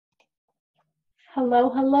Hello,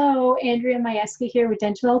 hello. Andrea Twarowski here with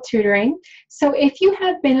Dentalelle Tutoring. So if you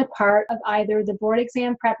have been a part of either the Board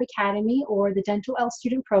Exam Prep Academy or the Dentalelle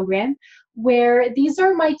Student Program, where these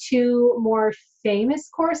are my two more famous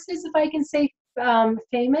courses, if I can say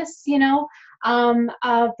famous,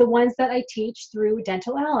 of the ones that I teach through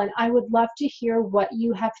Dentalelle. And I would love to hear what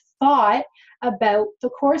you have thought about the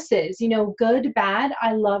courses. Good, bad,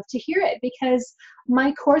 I love to hear it because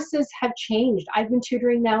my courses have changed. I've been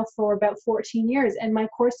tutoring now for about 14 years, and my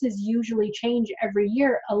courses usually change every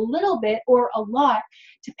year a little bit or a lot,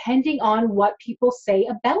 depending on what people say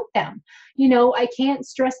about them. I can't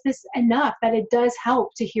stress this enough that it does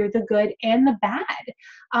help to hear the good and the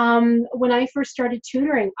bad. When I first started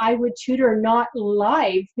tutoring, I would tutor not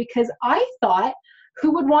live because I thought,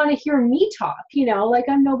 who would want to hear me talk? Like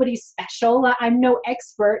I'm nobody special. I'm no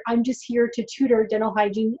expert. I'm just here to tutor dental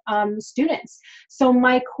hygiene students. So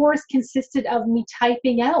my course consisted of me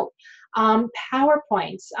typing out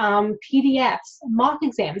PowerPoints, PDFs, mock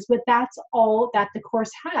exams, but that's all that the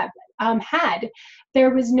course had.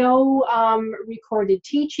 There was no recorded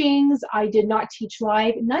teachings. I did not teach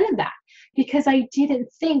live, none of that, because I didn't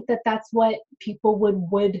think that that's what people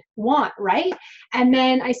would want, right? And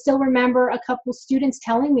then I still remember a couple students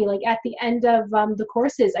telling me, like at the end of the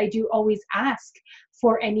courses, I do always ask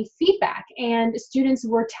for any feedback. And students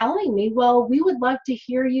were telling me, well, we would love to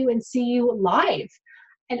hear you and see you live.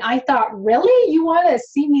 And I thought, really? You want to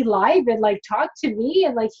see me live and like talk to me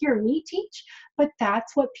and like hear me teach? But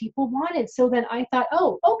that's what people wanted. So then I thought,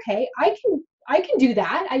 oh, okay, I can do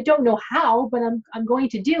that. I don't know how, but I'm going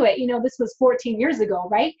to do it. This was 14 years ago,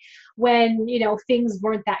 right? When, things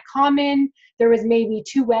weren't that common. There was maybe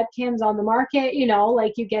 2 webcams on the market,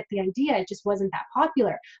 like you get the idea. It just wasn't that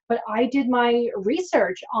popular. But I did my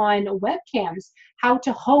research on webcams, how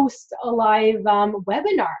to host a live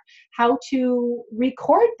webinar, how to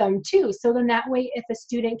record them too. So then that way, if a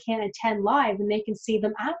student can't attend live, then they can see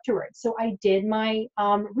them afterwards. So I did my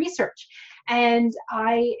research. And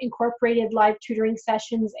I incorporated live tutoring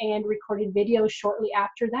sessions and recorded videos shortly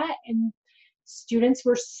after that. And students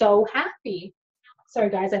were so happy. Sorry,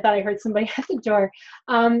 guys, I thought I heard somebody at the door.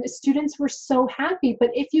 Students were so happy. But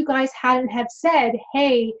if you guys hadn't have said,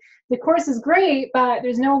 hey, the course is great, but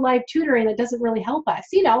there's no live tutoring, that doesn't really help us.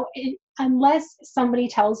 Unless somebody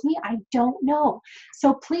tells me, I don't know.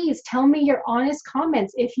 So please tell me your honest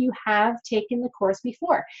comments if you have taken the course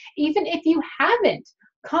before. Even if you haven't,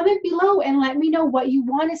 comment below and let me know what you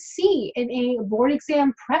want to see in a board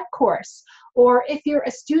exam prep course. Or if you're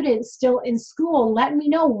a student still in school, let me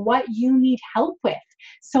know what you need help with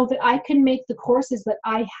so that I can make the courses that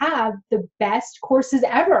I have the best courses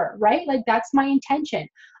ever, right? Like that's my intention.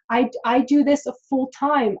 I do this full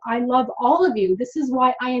time. I love all of you. This is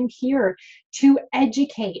why I am here, to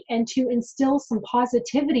educate and to instill some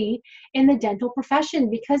positivity in the dental profession,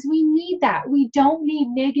 because we need that. We don't need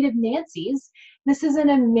negative Nancy's. This is an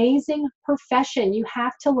amazing profession. You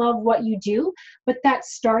have to love what you do, but that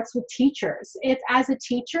starts with teachers. If as a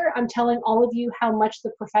teacher, I'm telling all of you how much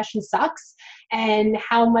the profession sucks and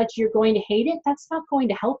how much you're going to hate it, that's not going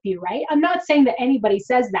to help you, right? I'm not saying that anybody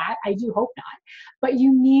says that. I do hope not. But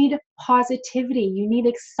you need positivity, you need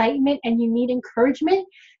excitement, and you need encouragement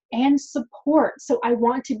and support. So I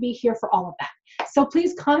want to be here for all of that. So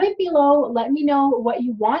please comment below, let me know what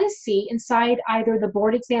you want to see inside either the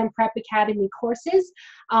Board Exam Prep Academy courses,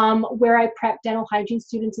 where I prep dental hygiene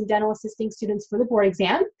students and dental assisting students for the board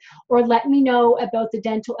exam, or let me know about the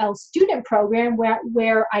Dentalelle Student Program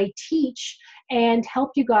where I teach and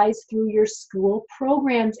help you guys through your school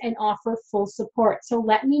programs and offer full support. So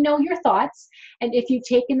let me know your thoughts, and if you've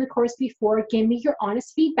taken the course before, give me your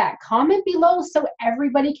honest feedback. Comment below so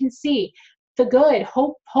everybody can see the good,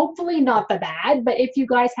 hopefully not the bad, but if you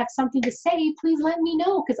guys have something to say, please let me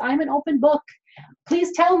know, because I'm an open book.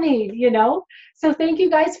 Please tell me, So thank you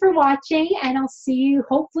guys for watching, and I'll see you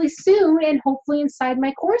hopefully soon, and hopefully inside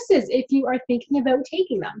my courses if you are thinking about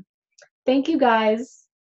taking them. Thank you guys.